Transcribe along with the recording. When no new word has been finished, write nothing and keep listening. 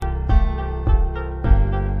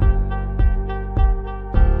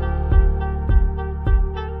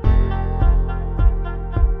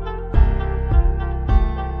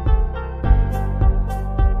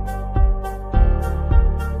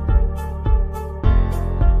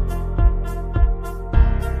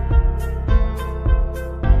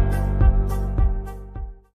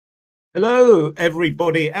Hello,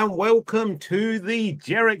 everybody, and welcome to the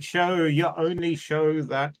Jerichshow, your only show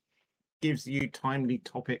that gives you timely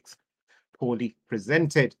topics poorly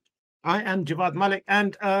presented. I am Javad Malik,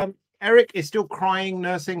 and Eric is still crying,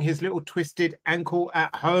 nursing his little twisted ankle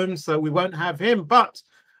at home, so we won't have him, but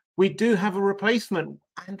we do have a replacement,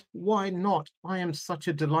 and why not? I am such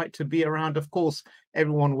a delight to be around. Of course,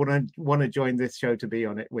 everyone would want to join this show to be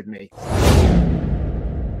on it with me.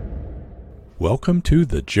 Welcome to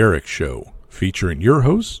the Jerichshow, featuring your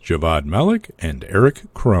hosts Javad Malik and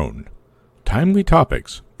Eric Crone. Timely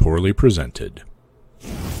topics, poorly presented.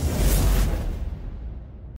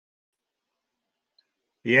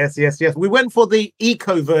 Yes. We went for the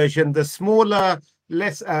eco version, the smaller,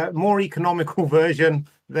 less, more economical version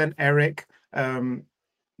than Eric.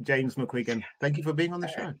 James McQuiggan, thank you for being on the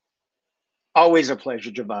show. Always a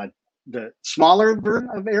pleasure, Javad. The smaller version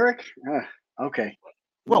of Eric? Okay.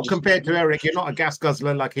 Well, compared to Eric, you're not a gas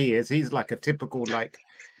guzzler like he is. He's like a typical, like...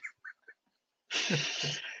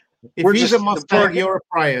 if he's a Mustang, you're a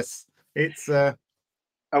Prius. It's... Oh,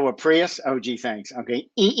 a Prius? Oh, gee, thanks. Okay.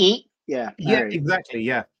 Yeah. Yeah, right. Exactly,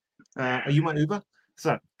 yeah. Are you my Uber?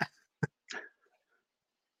 So...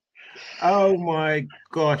 Oh, my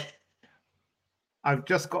gosh. I've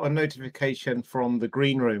just got a notification from the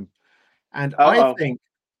green room. And I think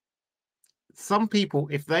some people,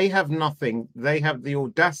 if they have nothing, they have the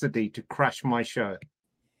audacity to crash my show.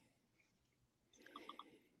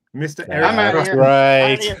 Mr. Eric, I'm out of here.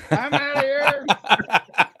 Right. I'm out of here.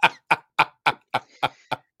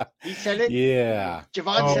 He said it. Yeah.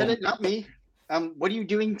 Javad said it, not me. What are you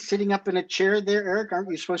doing sitting up in a chair there, Eric?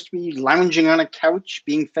 Aren't you supposed to be lounging on a couch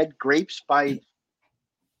being fed grapes by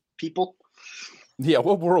people? Yeah,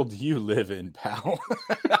 what world do you live in, pal?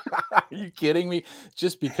 Are you kidding me?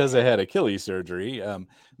 Just because I had Achilles surgery,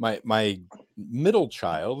 my middle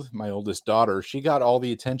child, my oldest daughter, she got all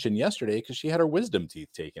the attention yesterday because she had her wisdom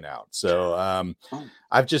teeth taken out. So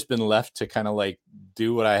I've just been left to kind of like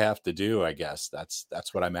do what I have to do. I guess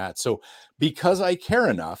that's what I'm at. So because I care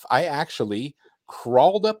enough, I actually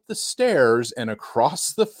crawled up the stairs and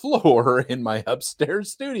across the floor in my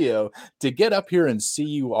upstairs studio to get up here and see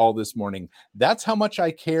you all this morning. That's how much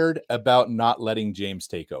I cared about not letting James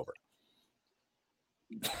take over.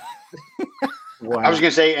 Wow. I was going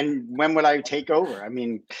to say, and when would I take over? I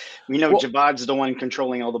mean, we know Javad's the one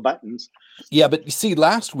controlling all the buttons. Yeah, but you see,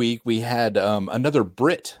 last week we had another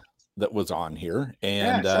Brit that was on here,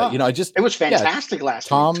 and it was fantastic last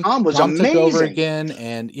week. Tom was amazing. Took over again,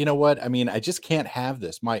 and you know what? I mean, I just can't have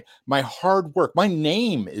this. My hard work, my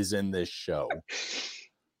name is in this show,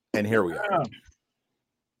 and here we are.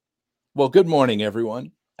 Well, good morning,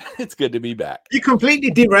 everyone. It's good to be back. You completely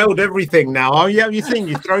derailed everything now. Oh, yeah,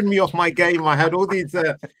 you've thrown me off my game. I had all these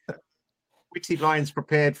witty lines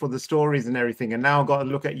prepared for the stories and everything, and now I've got to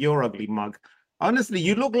look at your ugly mug. Honestly,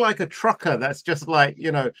 you look like a trucker that's just like,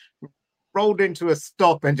 rolled into a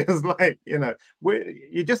stop and just like,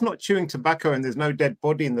 you're just not chewing tobacco and there's no dead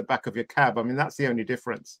body in the back of your cab. I mean, that's the only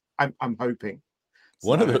difference. I'm hoping.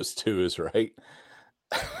 One of those two is right.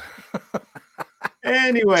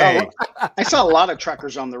 Anyway. I saw a lot of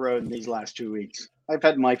truckers on the road in these last 2 weeks. I've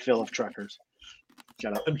had my fill of truckers.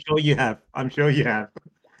 Shut up. I'm sure you have. I'm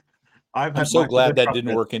so glad that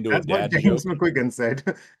didn't work into a dad joke. James McQuiggan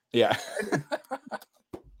said. Yeah.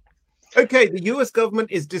 Okay, the US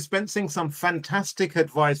government is dispensing some fantastic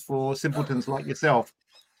advice for simpletons like yourself.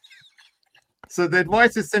 So the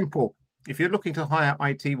advice is simple. If you're looking to hire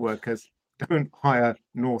IT workers, don't hire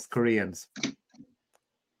North Koreans.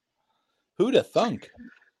 Who'd have thunk?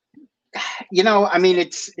 I mean,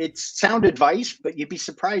 it's sound advice, but you'd be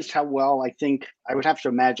surprised how well, I would have to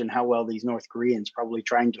imagine how well these North Koreans probably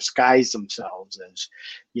try and disguise themselves as,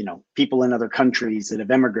 people in other countries that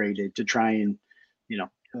have emigrated to try and,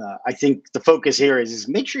 I think the focus here is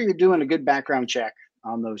make sure you're doing a good background check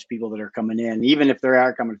on those people that are coming in, even if they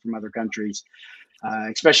are coming from other countries,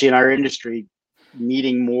 especially in our industry,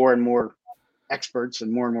 needing more and more experts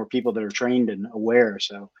and more people that are trained and aware.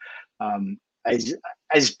 So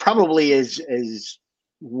as probably as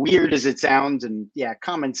weird as it sounds, and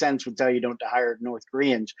common sense would tell you don't to hire North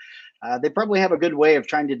Koreans, they probably have a good way of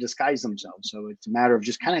trying to disguise themselves. So it's a matter of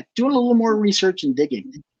just kind of doing a little more research and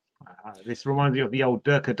digging. This reminds me of the old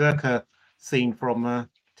Durka Durka scene from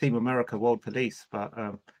Team America World Police. But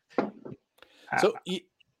so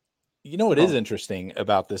you know what is interesting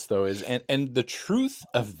about this though is, and the truth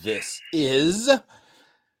of this is,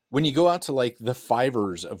 when you go out to like the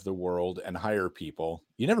Fivers of the world and hire people,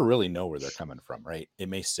 you never really know where they're coming from, right? It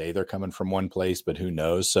may say they're coming from one place, but who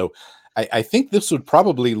knows? So I think this would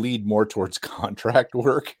probably lead more towards contract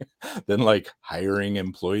work than like hiring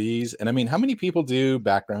employees. And I mean, how many people do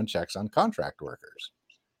background checks on contract workers?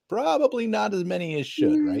 Probably not as many as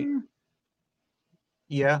should, right?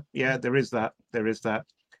 Yeah, there is that. There is that.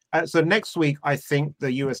 So next week, I think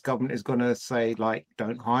the US government is going to say, like,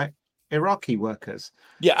 don't hire Iraqi workers.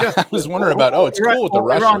 Yeah, Just I was wondering about, it's cool with the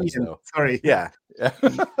Russians, Iranian, though. Sorry. Yeah.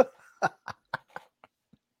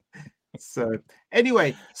 So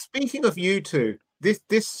anyway, speaking of you two,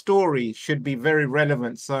 this story should be very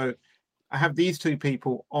relevant. So I have these two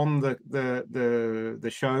people on the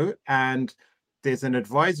show, and there's an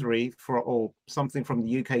advisory or something from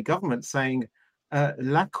the UK government saying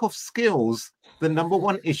lack of skills, the number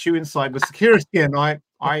one issue in cybersecurity. And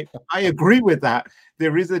I agree with that.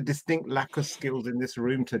 There is a distinct lack of skills in this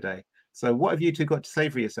room today. So what have you two got to say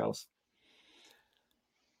for yourselves?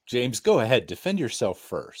 James, go ahead. Defend yourself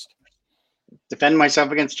first. Defend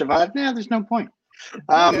myself against Javad? Yeah, there's no point.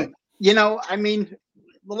 You know, I mean,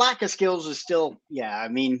 the lack of skills is still, I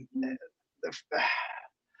mean,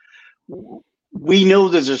 we know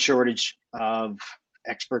there's a shortage of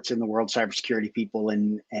experts in the world, cybersecurity people,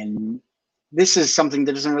 and this is something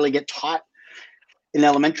that doesn't really get taught in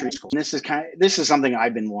elementary school. And this is something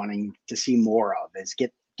I've been wanting to see more of, is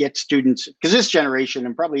get students, because this generation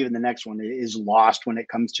and probably even the next one is lost when it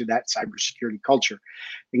comes to that cybersecurity culture,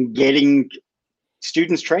 and getting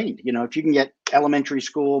students trained. You know, if you can get elementary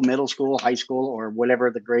school, middle school, high school, or whatever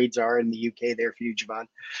the grades are in the UK there for you, Javad,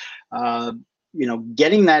 you know,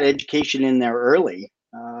 getting that education in there early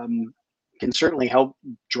can certainly help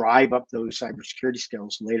drive up those cybersecurity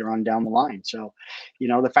skills later on down the line. So, you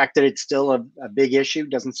know, the fact that it's still a big issue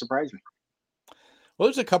doesn't surprise me. Well,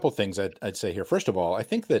 there's a couple things I'd say here. First of all, I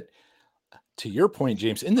think that, to your point,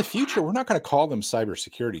 James, in the future, we're not going to call them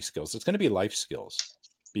cybersecurity skills. It's going to be life skills,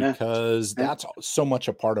 because that's so much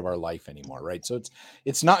a part of our life anymore, right? So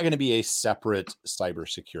it's not going to be a separate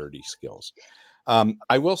cybersecurity skills.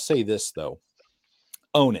 I will say this, though.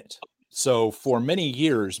 Own it. So for many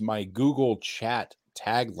years, my Google chat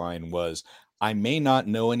tagline was, I may not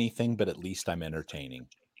know anything, but at least I'm entertaining.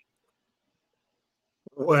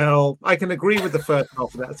 Well, I can agree with the first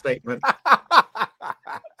half of that statement.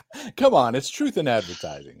 Come on, it's truth in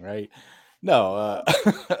advertising, right? No,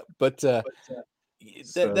 but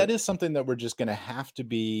that is something that we're just going to have to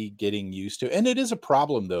be getting used to. And it is a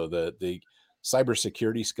problem, though, the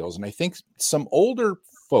cybersecurity skills. And I think some older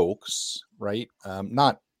folks, right?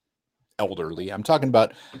 Not elderly, I'm talking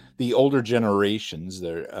about the older generations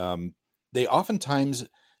there. They oftentimes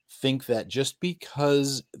think that just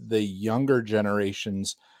because the younger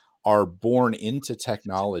generations are born into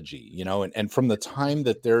technology, you know, and from the time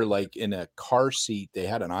that they're like in a car seat, they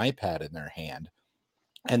had an iPad in their hand.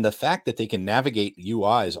 And the fact that they can navigate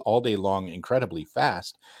UIs all day long incredibly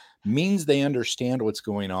fast means they understand what's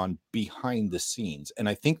going on behind the scenes. And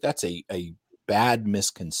I think that's a bad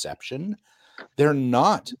misconception. They're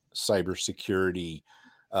not cybersecurity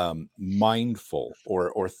mindful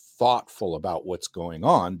or thoughtful about what's going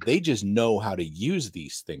on. They just know how to use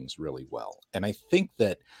these things really well. And I think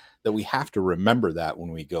that we have to remember that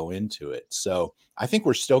when we go into it. So I think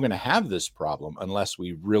we're still going to have this problem unless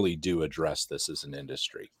we really do address this as an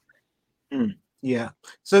industry. Yeah.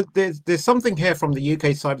 So there's something here from the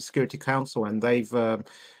UK Cybersecurity Council, and they've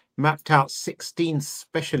mapped out 16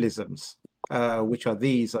 specialisms, which are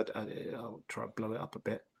these. I'll try to blow it up a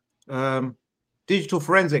bit. Digital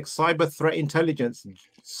forensics, cyber threat intelligence,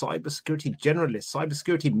 cybersecurity generalist,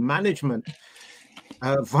 cybersecurity management,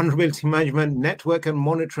 vulnerability management, network and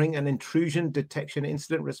monitoring and intrusion detection,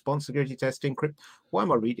 incident response, security testing. Why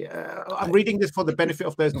am I reading? I'm reading this for the benefit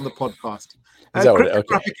of those on the podcast.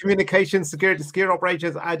 Cryptographic communication, security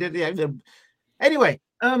operations. Anyway,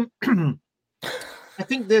 I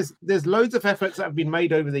think there's loads of efforts that have been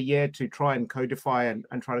made over the year to try and codify and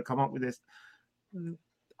try to come up with this.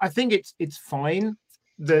 I think it's fine.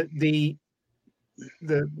 The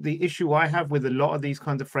issue I have with a lot of these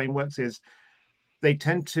kinds of frameworks is they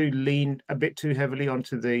tend to lean a bit too heavily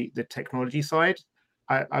onto the technology side.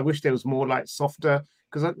 I wish there was more like softer,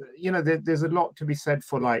 because you know there's a lot to be said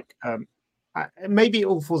for like maybe it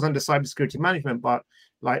all falls under cybersecurity management, but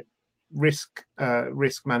like risk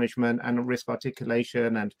management and risk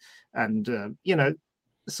articulation and you know,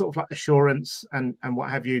 sort of like assurance and what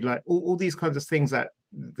have you, like all these kinds of things that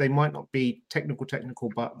they might not be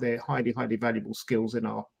technical, but they're highly valuable skills in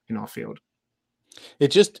our field.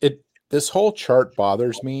 This whole chart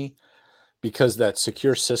bothers me, because that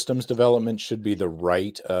secure systems development should be the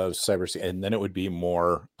right of cybersecurity, and then it would be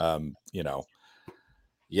more, you know,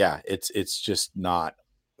 it's just not,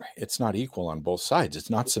 it's not equal on both sides. It's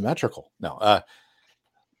not symmetrical. No,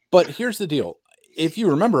 But here's the deal. If you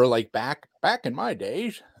remember, like back in my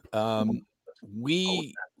days,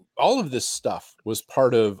 we all of this stuff was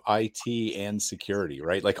part of IT and security,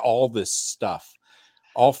 right? Like all this stuff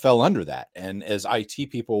all fell under that. And as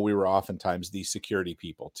IT people, we were oftentimes the security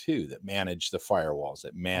people too, that managed the firewalls,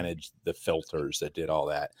 that managed the filters, that did all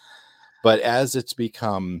that. But as it's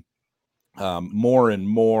become more and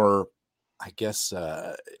more, I guess,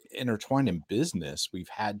 intertwined in business, we've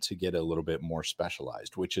had to get a little bit more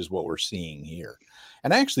specialized, which is what we're seeing here.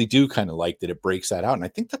 And I actually do kind of like that it breaks that out. And I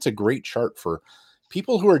think that's a great chart for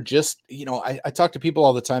people who are just, I talk to people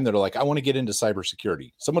all the time that are like, I want to get into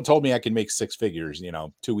cybersecurity. Someone told me I can make 6 figures,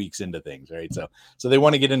 2 weeks into things, right? So they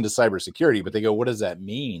want to get into cybersecurity, but they go, what does that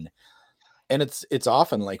mean? And it's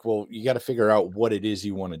often like, well, you got to figure out what it is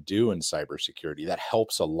you want to do in cybersecurity. That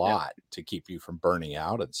helps a lot to keep you from burning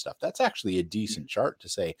out and stuff. That's actually a decent chart to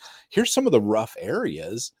say, here's some of the rough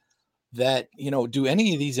areas that, do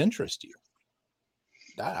any of these interest you?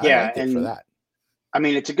 I like it for that. I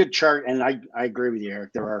mean, it's a good chart, and I agree with you,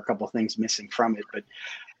 Eric. There are a couple of things missing from it, but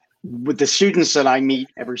with the students that I meet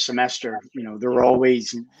every semester, they're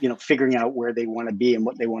always, figuring out where they want to be and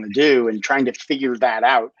what they want to do and trying to figure that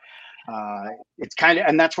out. It's kind of,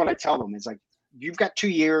 and that's what I tell them is like, you've got 2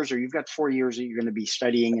 years or you've got 4 years that you're going to be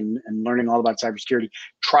studying and learning all about cybersecurity.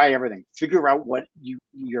 Try everything, figure out what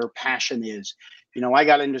your passion is. I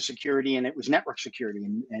got into security and it was network security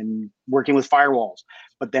and working with firewalls.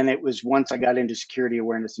 But then it was once I got into security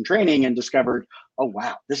awareness and training and discovered, oh,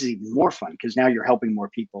 wow, this is even more fun because now you're helping more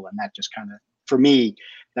people. And that just kind of, for me,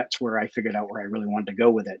 that's where I figured out where I really wanted to go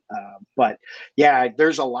with it. But yeah,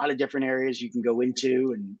 there's a lot of different areas you can go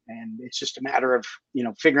into, and it's just a matter of,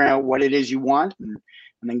 figuring out what it is you want and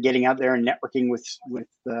then getting out there and networking with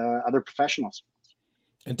other professionals.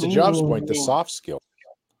 And to Job's point, the soft skills.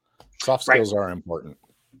 Soft skills are important.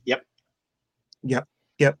 Yep.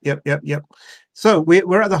 So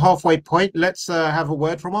we're at the halfway point. Let's have a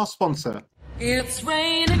word from our sponsor. It's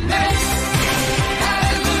raining men.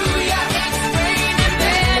 Hallelujah. It's raining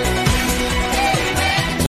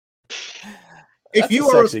men. If you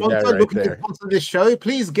are a sponsor looking to sponsor this show,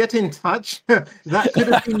 please get in touch. That could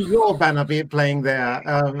have been your banner playing there,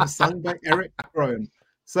 sung by Eric Crone.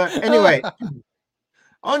 So anyway,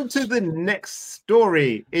 on to the next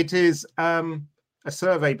story. It is a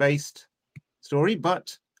survey-based story,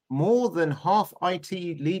 but more than half IT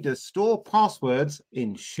leaders store passwords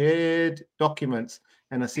in shared documents.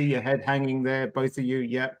 And I see your head hanging there, both of you.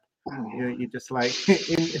 Yep. You're just like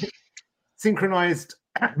in synchronized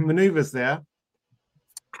maneuvers there.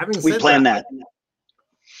 We planned that.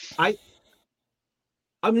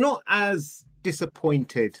 I'm not as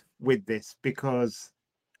disappointed with this because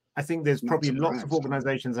I think there's probably lots of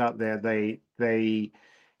organizations out there.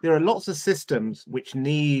 There are lots of systems which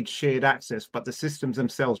need shared access, but the systems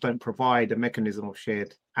themselves don't provide a mechanism of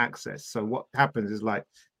shared access. So what happens is like,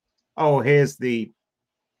 oh, here's the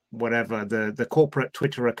corporate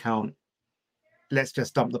Twitter account. Let's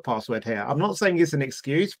just dump the password here. I'm not saying it's an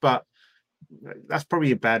excuse, but that's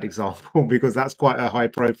probably a bad example because that's quite a high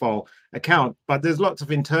profile account. But there's lots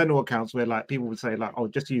of internal accounts where like people would say like, oh,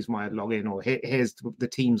 just use my login, or here's the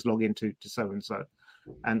team's login to so and so.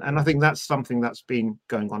 And I think that's something that's been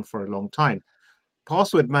going on for a long time.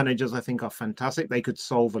 Password managers, I think, are fantastic. They could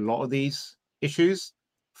solve a lot of these issues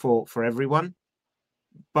for everyone.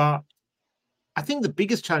 But I think the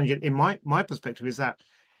biggest challenge in my perspective is that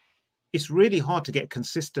it's really hard to get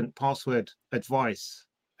consistent password advice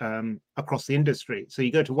across the industry. So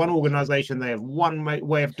you go to one organization, they have one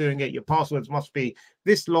way of doing it. Your passwords must be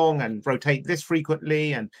this long and rotate this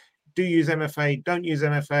frequently, and do use MFA, don't use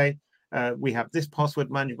MFA. We have this password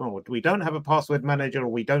management, or we don't have a password manager, or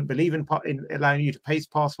we don't believe in allowing you to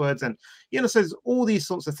paste passwords. And, so there's all these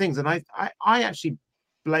sorts of things. And I actually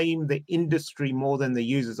blame the industry more than the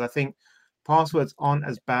users. I think passwords aren't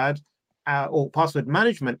as bad, or password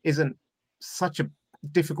management isn't such a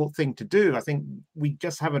difficult thing to do. I think we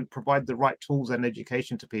just haven't provided the right tools and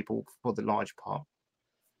education to people for the large part.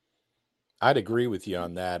 I'd agree with you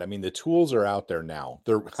on that. I mean, the tools are out there now.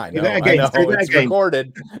 I know it's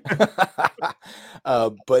recorded,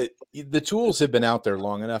 but the tools have been out there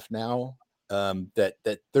long enough now that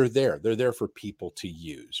they're there. They're there for people to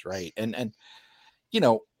use, right? And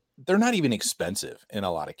they're not even expensive in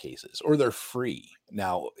a lot of cases, or they're free.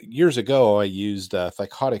 Now, years ago, I used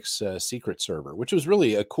Thycotic's Secret Server, which was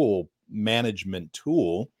really a cool management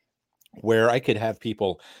tool where I could have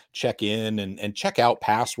people check in and check out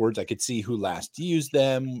passwords. I could see who last used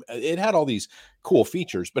them. It had all these cool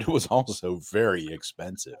features, but it was also very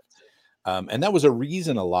expensive. And that was a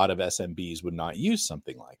reason a lot of SMBs would not use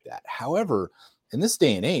something like that. However, in this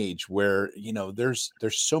day and age where, there's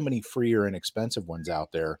so many free or inexpensive ones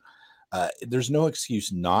out there, there's no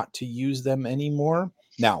excuse not to use them anymore.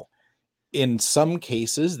 Now, in some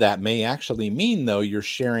cases, that may actually mean, though, you're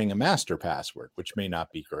sharing a master password, which may not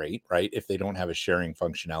be great, right? If they don't have a sharing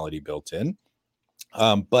functionality built in.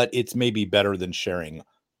 But it's maybe better than sharing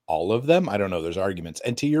all of them. I don't know. There's arguments.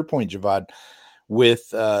 And to your point, Javad,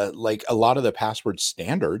 with like a lot of the password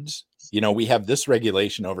standards, we have this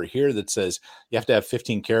regulation over here that says you have to have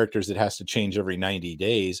 15 characters. It has to change every 90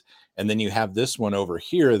 days. And then you have this one over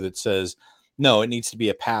here that says, no, it needs to be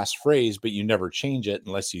a passphrase, but you never change it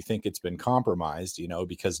unless you think it's been compromised,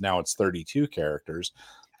 because now it's 32 characters.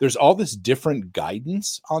 There's all this different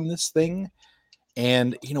guidance on this thing.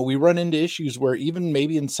 And, we run into issues where even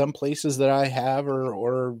maybe in some places that I have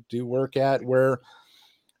or do work at, where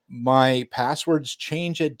my passwords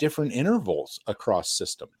change at different intervals across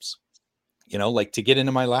systems, like to get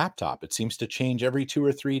into my laptop, it seems to change every 2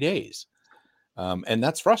 or 3 days. And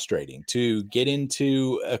that's frustrating. To get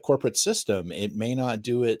into a corporate system, it may not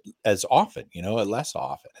do it as often, less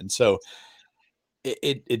often. And so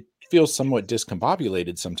it feels somewhat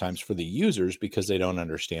discombobulated sometimes for the users because they don't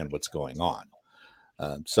understand what's going on.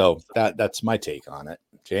 So that's my take on it.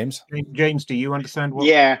 James? James, do you understand what?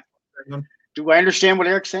 Yeah. going on? Do I understand what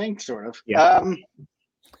Eric's saying? Sort of. Yeah.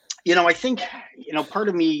 I think, part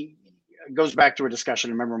of me goes back to a discussion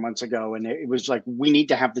I remember months ago, and it was like, we need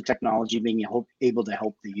to have the technology being able to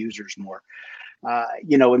help the users more.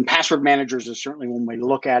 And password managers is certainly one way to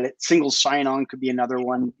look at it. Single sign-on could be another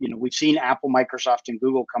one. We've seen Apple, Microsoft, and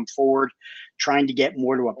Google come forward trying to get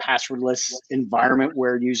more to a passwordless environment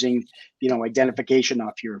where using, identification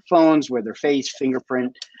off your phones, where their face,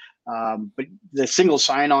 fingerprint. But the single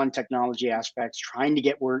sign-on technology aspects, trying to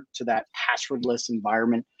get word to that passwordless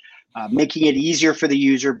environment, making it easier for the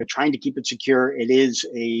user, but trying to keep it secure. It is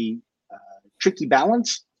a tricky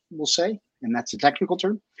balance, we'll say, and that's a technical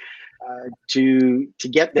term. To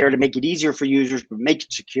get there, to make it easier for users, but make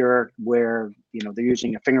it secure, where they're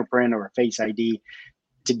using a fingerprint or a face ID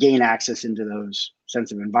to gain access into those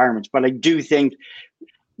sensitive environments. But I do think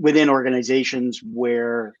within organizations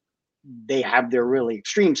where they have their really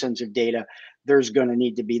extreme sensitive data, there's going to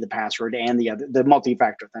need to be the password and the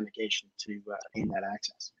multi-factor authentication to gain that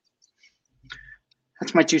access.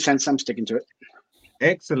 That's my 2 cents. I'm sticking to it.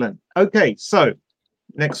 Excellent. Okay, so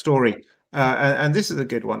next story. And this is a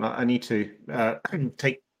good one. I need to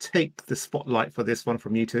take the spotlight for this one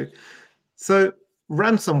from you two. So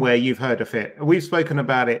ransomware, you've heard of it. We've spoken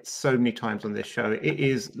about it so many times on this show. It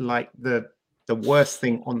is like the worst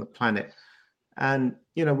thing on the planet. And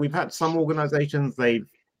we've had some organizations,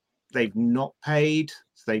 they've not paid.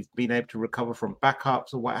 So they've been able to recover from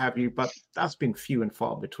backups or what have you, but that's been few and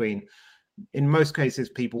far between. In most cases,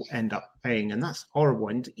 people end up paying, and that's horrible.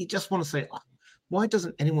 And you just want to say, why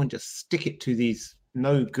doesn't anyone just stick it to these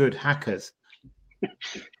no good hackers?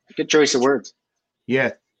 Good choice of words.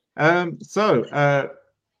 Yeah. So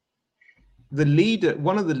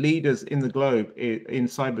one of the leaders in the globe in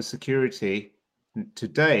cybersecurity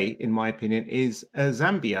today, in my opinion, is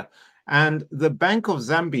Zambia. And the Bank of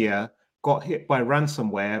Zambia got hit by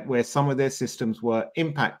ransomware where some of their systems were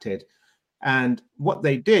impacted. And what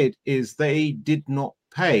they did is they did not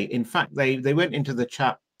pay. In fact, they went into the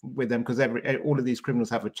chat with them, because all of these criminals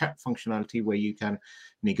have a chat functionality where you can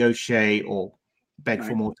negotiate or beg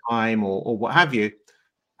for more time or what have you.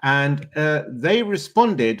 And they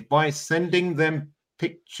responded by sending them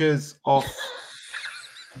pictures of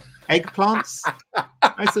eggplants,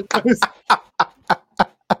 I suppose.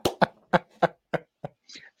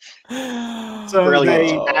 So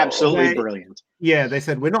Brilliant. Absolutely brilliant. Yeah, they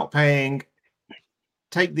said, we're not paying.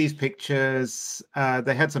 Take these pictures.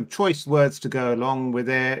 They had some choice words to go along with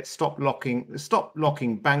it. Stop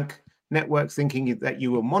locking bank networks thinking that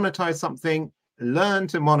you will monetize something. Learn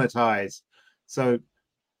to monetize. So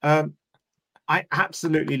I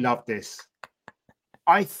absolutely love this.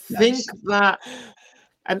 I think that,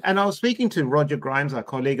 and I was speaking to Roger Grimes, our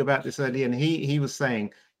colleague, about this earlier, and he was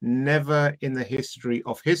saying, never in the history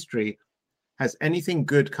of history has anything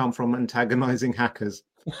good come from antagonizing hackers.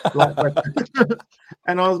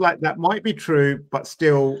 And I was like, that might be true, but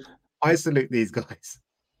still, I salute these guys.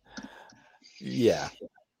 Yeah.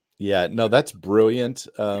 No, that's brilliant.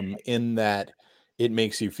 In that it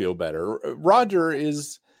makes you feel better. Roger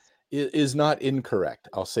is not incorrect.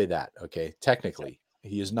 I'll say that. Okay, technically,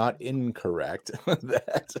 he is not incorrect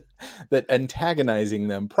that antagonizing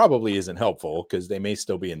them probably isn't helpful, because they may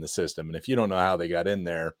still be in the system, and if you don't know how they got in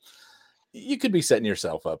there, you could be setting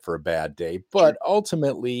yourself up for a bad day. But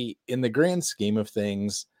ultimately, in the grand scheme of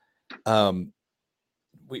things,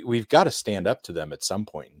 we've got to stand up to them at some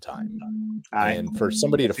point in time. And for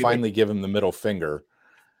somebody to See, finally give them the middle finger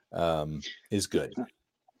is good.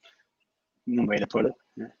 No way to put it.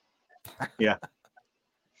 Yeah.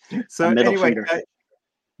 So A middle anyway, finger.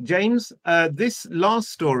 James, this last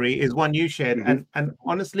story is one you shared, Mhm. and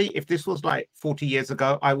honestly, if this was like 40 years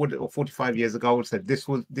ago, I would, or 45 years ago, I would have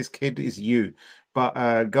said this kid is you.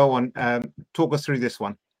 But go on, talk us through this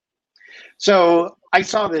one. So I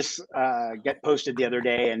saw this get posted the other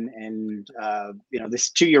day, and this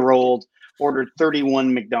 2-year-old ordered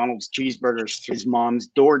 31 McDonald's cheeseburgers through his mom's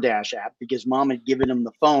DoorDash app because mom had given him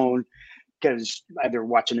the phone because either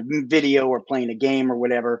watching a video or playing a game or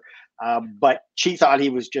whatever. But she thought he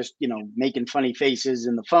was just, making funny faces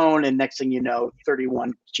in the phone. And next thing you know,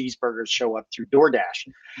 31 cheeseburgers show up through DoorDash.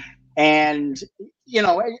 And,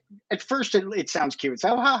 at first it sounds cute. It's,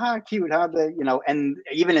 oh, ha, cute. How and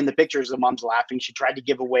even in the pictures, the mom's laughing. She tried to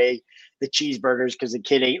give away the cheeseburgers because the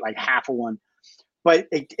kid ate like half of one. But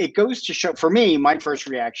it goes to show, for me, my first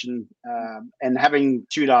reaction, and having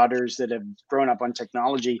 2 daughters that have grown up on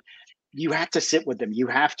technology, you have to sit with them. You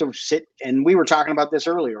have to sit. And we were talking about this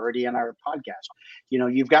earlier already in our podcast.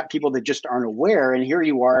 You've got people that just aren't aware. And here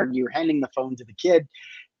you are, you're handing the phone to the kid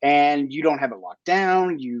and you don't have it locked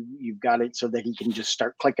down. You've got it so that he can just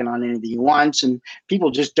start clicking on anything he wants. And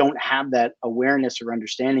people just don't have that awareness or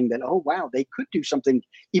understanding that, oh, wow, they could do something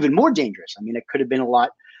even more dangerous. I mean, it could have been a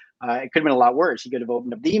lot. It could have been a lot worse. He could have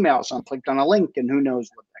opened up the email, someone clicked on a link, and who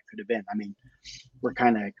knows what that could have been. I mean, we're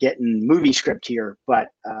kind of getting movie script here, but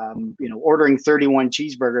ordering 31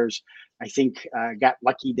 cheeseburgers, I think got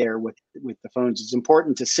lucky there with the phones. It's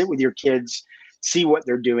important to sit with your kids, see what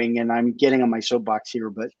they're doing, and I'm getting on my soapbox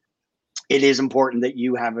here, but it is important that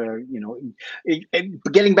you have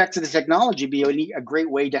getting back to the technology, be a great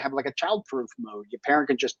way to have like a child-proof mode. Your parent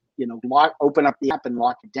can just, open up the app and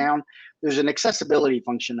lock it down. There's an accessibility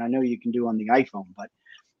function I know you can do on the iPhone, but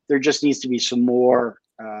there just needs to be some more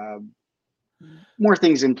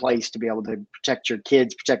things in place to be able to protect your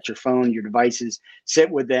kids, protect your phone, your devices, sit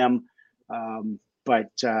with them,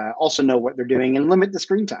 but also know what they're doing and limit the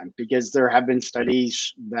screen time, because there have been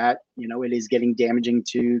studies that, it is getting damaging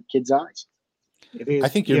to kids' eyes. It is, I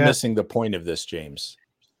think you're missing the point of this, James.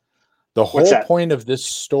 The What's whole that? point of this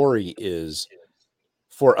story is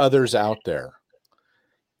for others out there.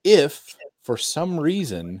 If for some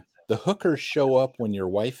reason the hookers show up when your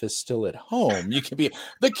wife is still at home, you can be,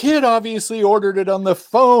 the kid obviously ordered it on the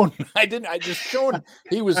phone. I just showed him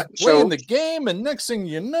he was playing the game, and next thing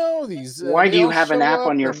you know, these why do they you all have an show app up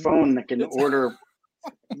on your and phone that can it's- order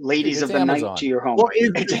ladies It's of the Amazon. night to your home? What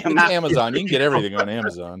is It's it's Amazon. Amazon. You can get everything on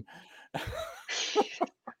Amazon.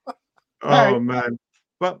 Oh right. man.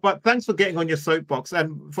 But thanks for getting on your soapbox.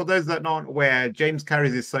 And for those that aren't aware, James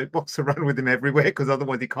carries his soapbox around with him everywhere because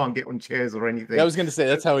otherwise he can't get on chairs or anything. I was going to say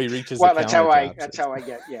that's how he reaches Well, the that's how I countertops.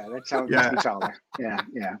 get. Yeah, that's how it Yeah. makes me taller.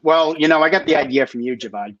 Yeah. Well, I got the idea from you,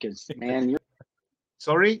 Javad, because man, you're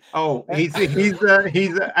Sorry. Oh, he's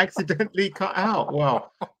accidentally cut out.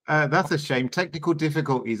 Well, that's a shame. Technical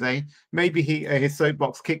difficulties, eh? Maybe his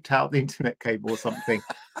soapbox kicked out the internet cable or something.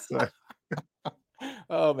 So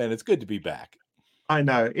Oh man, it's good to be back. I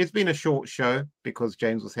know it's been a short show because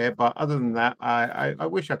James was here, but other than that, I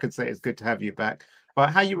wish I could say it's good to have you back. But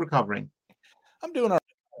how are you recovering? I'm doing all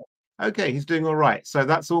right. Okay, he's doing all right. So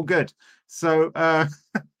that's all good. So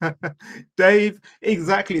Dave,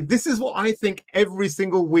 exactly. This is what I think every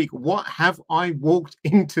single week. What have I walked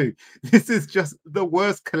into? This is just the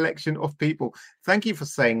worst collection of people. Thank you for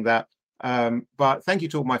saying that. But thank you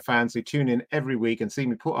to all my fans who tune in every week and see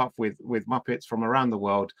me put up with Muppets from around the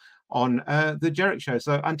world on the Jerichshow.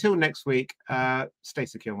 So until next week, stay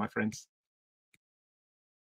secure, my friends.